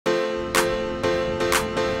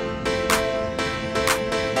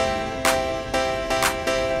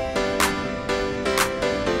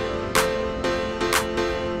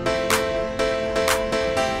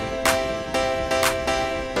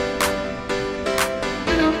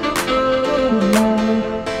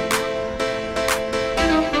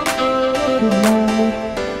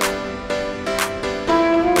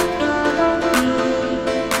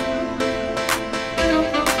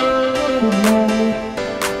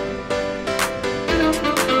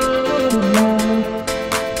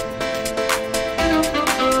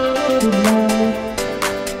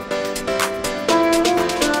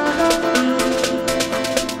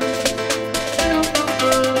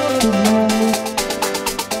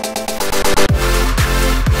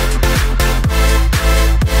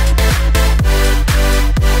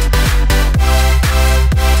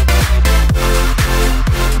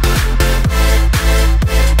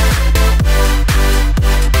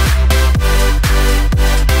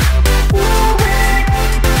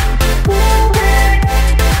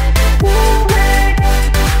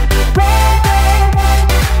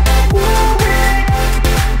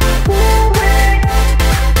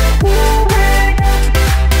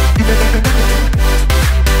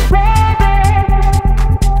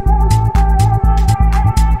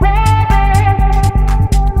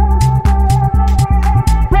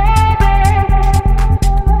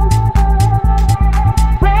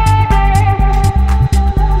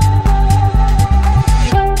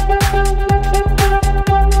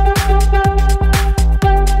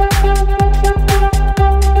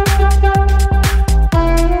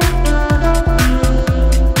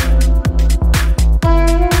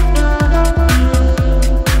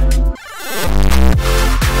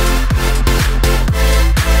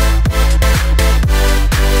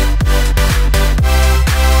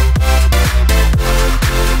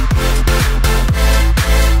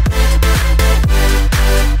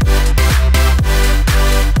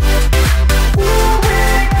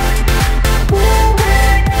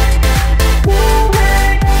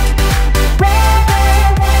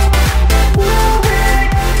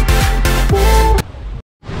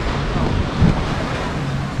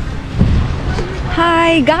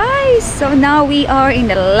Hi guys! So now we are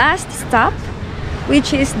in the last stop,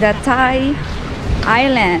 which is the Thai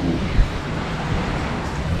Island.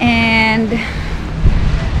 And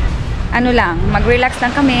ano lang, mag-relax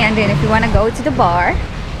lang kami, and then if you wanna go to the bar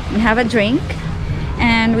and have a drink,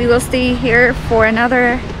 and we will stay here for an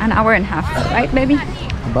hour and a half, right baby?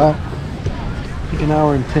 About an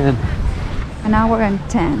hour and 10. An hour and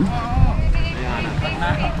 10.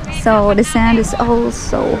 So the sand is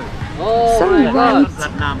also so white.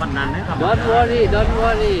 Don't worry, don't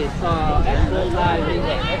worry. So exercising.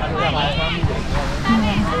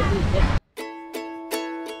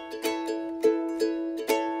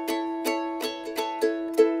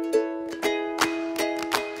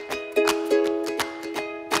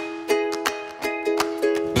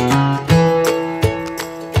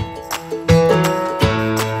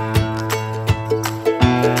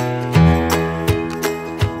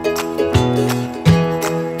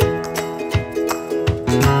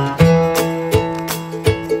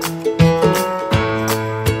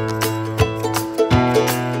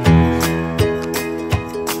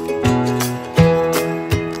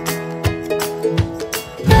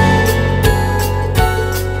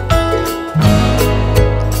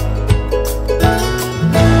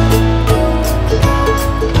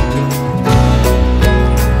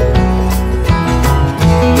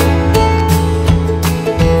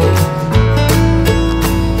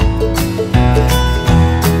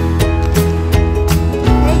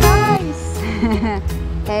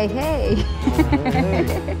 Hey.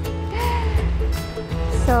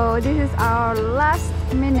 So this is our last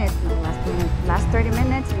 30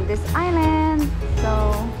 minutes in this island.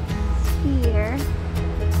 So here,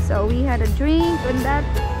 so we had a drink on that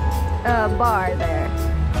bar there.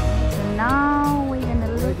 So now we're gonna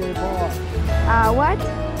look what?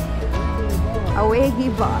 A reggae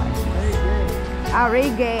bar. A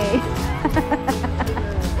reggae.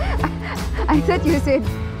 I thought you said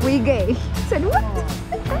we gay. I said what?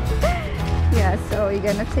 Yeah, so we're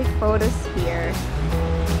gonna take photos here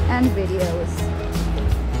and videos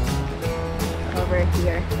over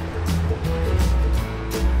here.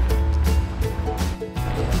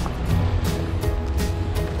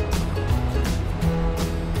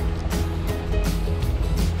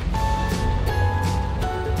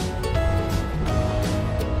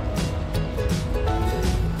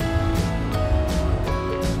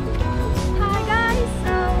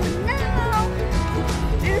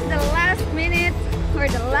 For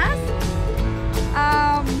the last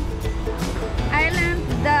island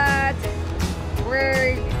that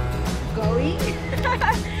we're going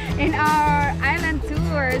in our island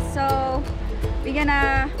tour. So we're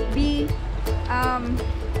gonna be how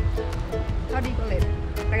do you call it?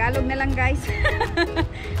 Tagalog na lang guys.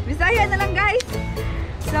 Bisaya na lang guys.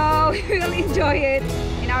 So we will enjoy it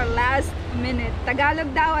in our last minute.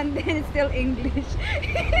 Tagalog daw and then it's still English.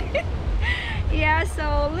 Yeah,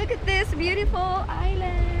 so look at this beautiful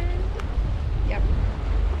island. Yep.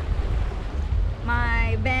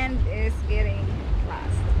 My band is getting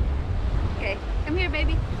lost. Okay, come here,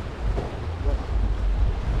 baby.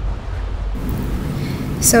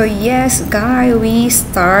 So yes, guys, we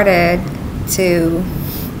started to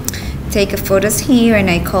take photos here, and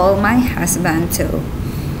I called my husband to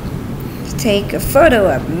take a photo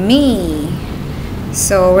of me.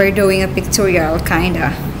 So we're doing a pictorial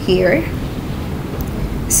kinda here.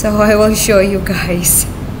 So I will show you guys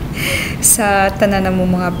sa tanan mo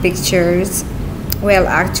mga pictures. Well,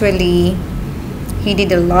 actually he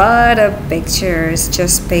did a lot of pictures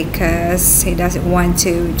just because he doesn't want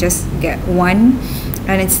to just get one,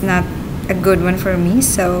 and it's not a good one for me.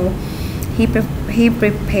 So he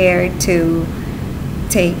prepared to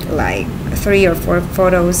take like 3 or 4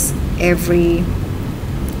 photos every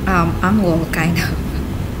angle kind of.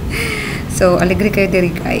 So alegre kayo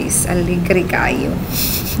diri guys, alegre kayo.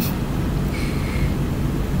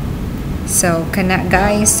 So kana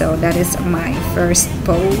guys, so that is my first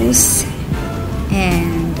pose,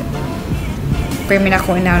 and permi na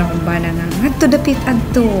ko na kung ba na to dapit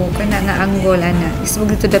adto kana nga angle ana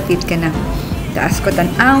isbog to dapit kana taas ko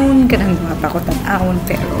tan-awon kanang mapa ko tan-awon,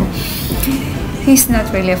 pero he's not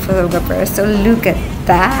really a photographer. So look at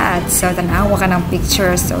that. So tan-awa ka ng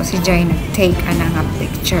picture. So si Jay nag-take ana nga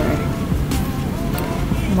picture.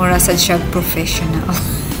 Mura sad siya professional.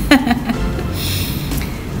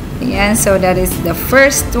 Yan, so that is the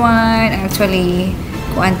first one. Actually,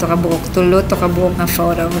 kuan to kabuok, tulo to kabuok na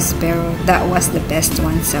photos, pero that was the best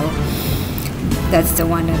one. So that's the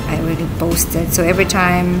one that I really posted. So every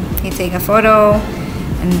time he take a photo,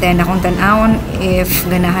 and then akong tan-awon if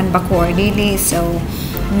ganahan ba ko or dili. So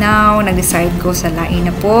now nag-decide ko sa lain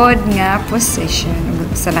na pod nga position,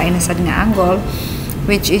 sa lain na sad nga angle.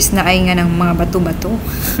 which is naay nga ng mga bato-bato.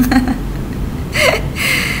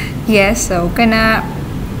 Yes, so kana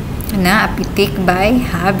na apitik by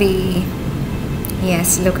Hubby.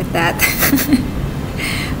 Yes, look at that.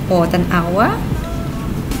 Oh, tanawa.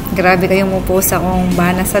 Grabe kayo mo post akong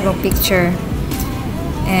bana sa mong picture.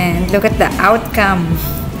 And look at the outcome.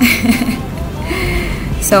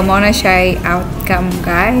 So, mo na siya outcome,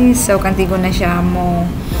 guys. So, kantigo na siya mo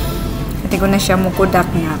kudak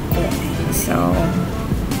na ako. So,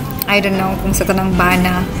 I don't know kung sa tanang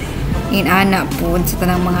bana inana po sa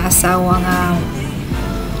tanang mga asawa nga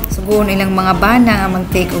siguro ilang mga bana nga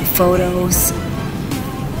mag-take of photos.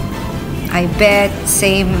 I bet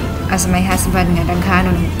same as my husband nga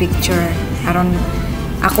daghanon ng picture.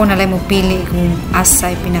 Ako na lang mo pili kung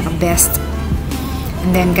asay pinaka-best.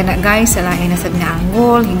 And then kana guys, salain na sad nga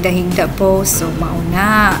angle, higda-higda po. So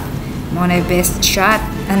mauna yung best shot.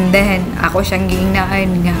 And then ako siyang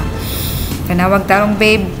giingnaon nga kanawag tarong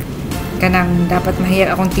babe, kanang dapat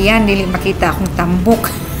mahiyag akong tiyan, dili makita akong tambok.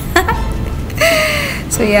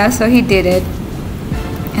 So yeah, so he did it.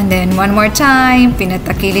 And then, one more time,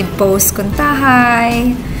 pinatakilid pose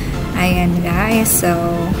kuntahay. Ayan, guys. So,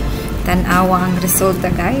 tanawa ang resulta,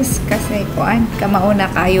 guys. Kasi, kamauna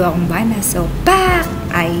kayo akong bana. So, pak!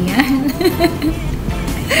 Ayan.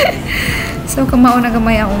 So, kamauna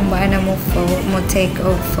gamay akong bana mo take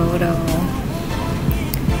of photo.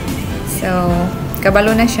 So,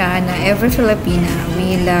 kabalo na siya na every Filipina,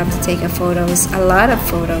 we love to take photos. A lot of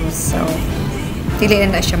photos. So, dili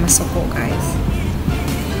na siya masuko, guys.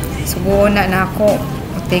 Subuon na ako.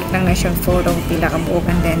 Take lang na siyang photo. Pila ka buok.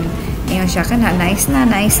 And then, yun siya ka na. Nice na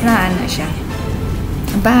siya.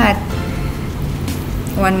 But,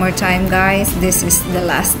 one more time guys. This is the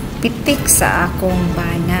last pitik sa akong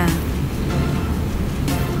bana.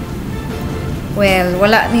 Well,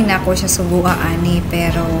 wala ni na ako siya subuan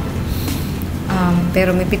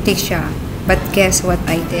pero may pitik siya. But guess what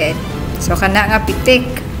I did? So, kana nga pitik.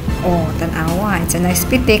 Oh, tanawa. It's a nice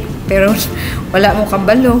pitik. Pero, wala mo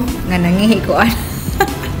kabalo. Nga nangihikuan.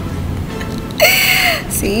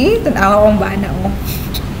 See? Tanawa kong bana, oh.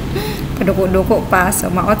 Paduko-duko pa.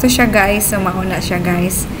 So, maoto siya, guys. So, mauna siya,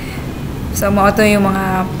 guys. So, maoto yung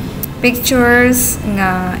mga pictures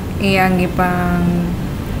nga iyang ipang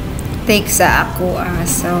take sa ako.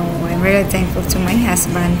 So, I'm really thankful to my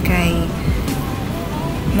husband kay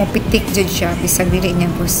mo pitik jud siya. Bisag dili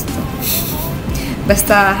niya gusto.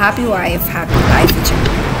 Basta happy wife, happy life.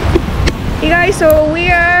 Hey guys, so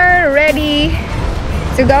we are ready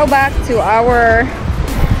to go back to our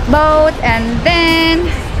boat and then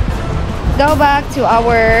go back to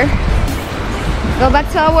our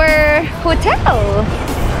hotel.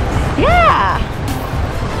 Yeah.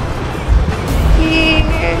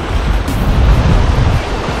 Here.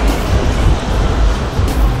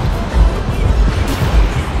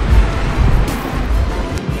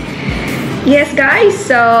 Yes guys,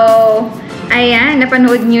 so ayan,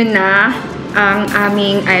 napanood nyo na ang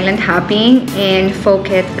aming island hopping in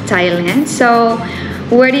Phuket, Thailand. So,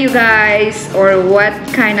 where do you guys, or what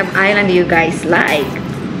kind of island do you guys like?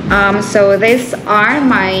 So these are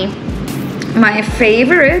my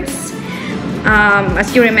favorites.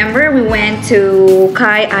 As you remember, we went to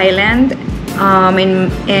Khai Island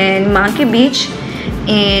in Monkey Beach,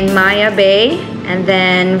 in Maya Bay, and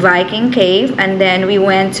then Viking Cave, and then we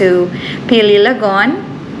went to Pili Lagoon,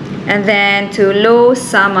 and then to Lo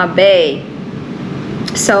Sama Bay.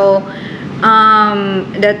 So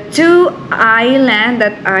the two islands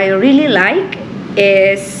that I really like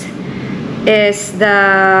is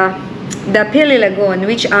the Pili Lagoon,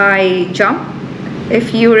 which I jumped.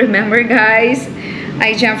 If you remember, guys,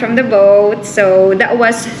 I jumped from the boat, so that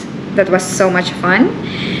was so much fun.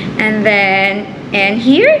 And then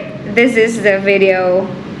here, this is the video.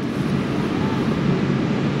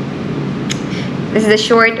 This is the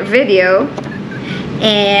short video,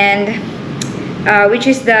 and which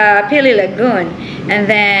is the Pili Lagoon. And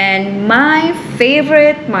then my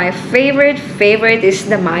favorite is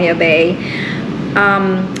the Maya Bay.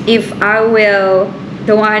 If I will,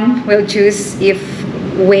 the one will choose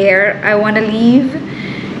where I want to leave.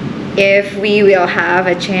 If we will have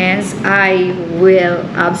a chance, I will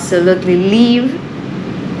absolutely leave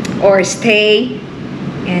or stay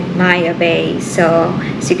in Maya Bay. So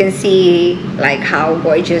as you can see, like how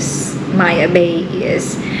gorgeous Maya Bay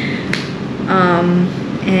is.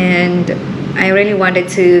 And I really wanted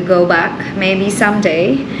to go back maybe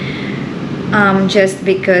someday, just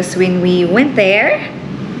because when we went there,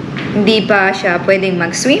 hindi pa siya pwedeng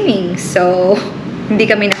mag-swimming, so hindi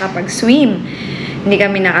kami nakapag-swim, hindi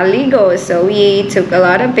kami nakaligo. So we took a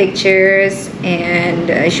lot of pictures and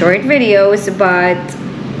short videos, but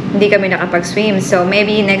hindi kami nakapag-swim. So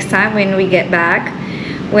maybe next time when we get back,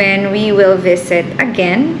 when we will visit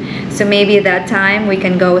again, so maybe that time we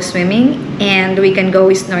can go swimming and we can go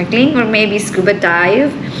snorkeling or maybe scuba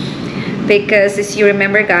dive, because as you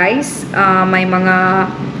remember guys, may mga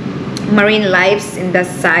marine lives in the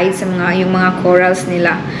sides, yung mga corals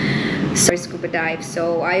nila. So scuba dive,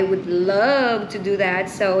 so I would love to do that.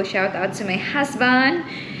 So shout out to my husband.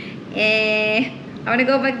 I want to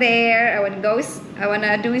go back there. I want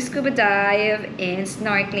to do scuba dive and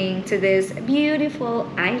snorkeling to this beautiful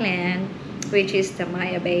island, which is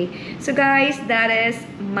Tamaya Bay. So guys, that is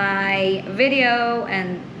my video,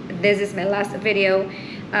 and this is my last video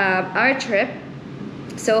of our trip.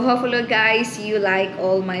 So hopefully guys, you like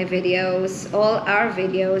all my videos, all our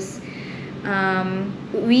videos.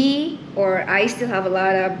 I still have a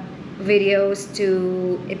lot of videos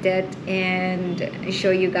to edit and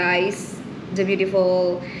show you guys the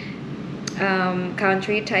beautiful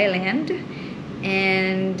country, Thailand.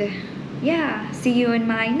 And yeah, see you in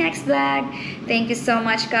my next vlog. Thank you so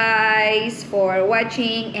much guys for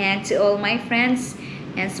watching, and to all my friends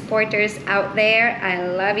and supporters out there, I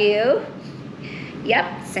love you.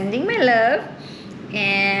 Yep, sending my love,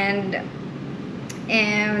 and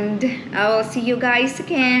I will see you guys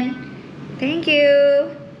again. Thank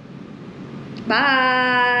you.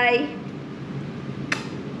 Bye.